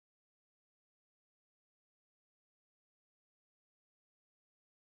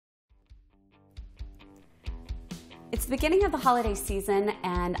It's the beginning of the holiday season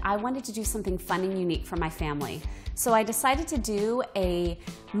and I wanted to do something fun and unique for my family. So I decided to do a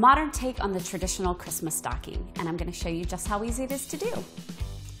modern take on the traditional Christmas stocking, and I'm going to show you just how easy it is to do.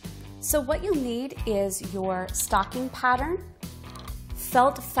 So what you'll need is your stocking pattern,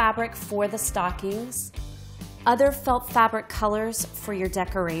 felt fabric for the stockings, other felt fabric colors for your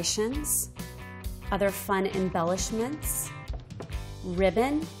decorations, other fun embellishments,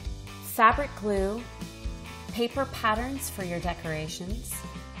 ribbon, fabric glue, paper patterns for your decorations,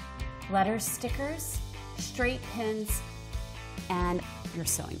 letter stickers, straight pins, and your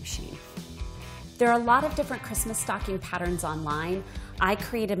sewing machine. There are a lot of different Christmas stocking patterns online. I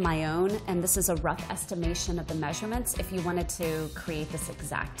created my own, and this is a rough estimation of the measurements if you wanted to create this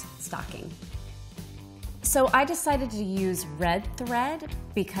exact stocking. So I decided to use red thread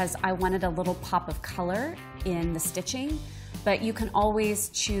because I wanted a little pop of color in the stitching, but you can always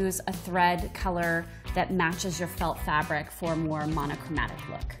choose a thread color that matches your felt fabric for a more monochromatic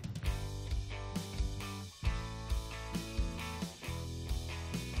look.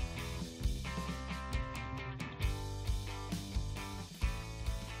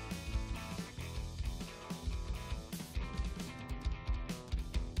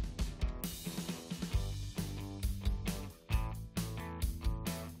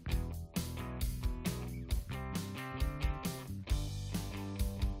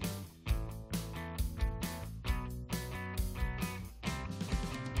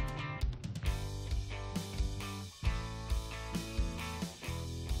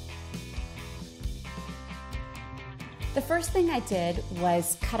 The first thing I did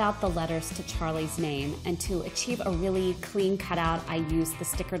was cut out the letters to Charlie's name, and to achieve a really clean cutout, I used the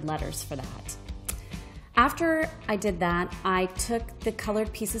stickered letters for that. After I did that, I took the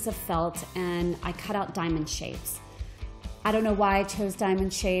colored pieces of felt and I cut out diamond shapes. I don't know why I chose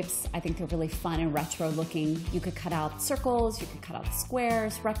diamond shapes. I think they're really fun and retro looking. You could cut out circles, you could cut out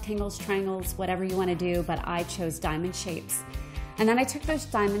squares, rectangles, triangles, whatever you want to do, but I chose diamond shapes. And then I took those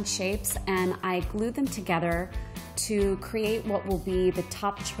diamond shapes and I glued them together to create what will be the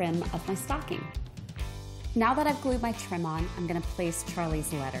top trim of my stocking. Now that I've glued my trim on, I'm going to place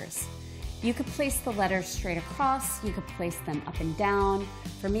Charlie's letters. You could place the letters straight across, you could place them up and down.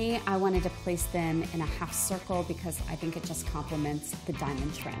 For me, I wanted to place them in a half circle because I think it just complements the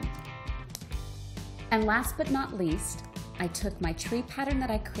diamond trim. And last but not least, I took my tree pattern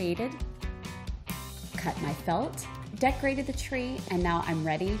that I created, cut my felt, decorated the tree, and now I'm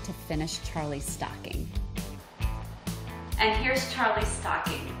ready to finish Charlie's stocking. And here's Charlie's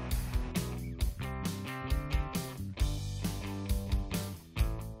stocking.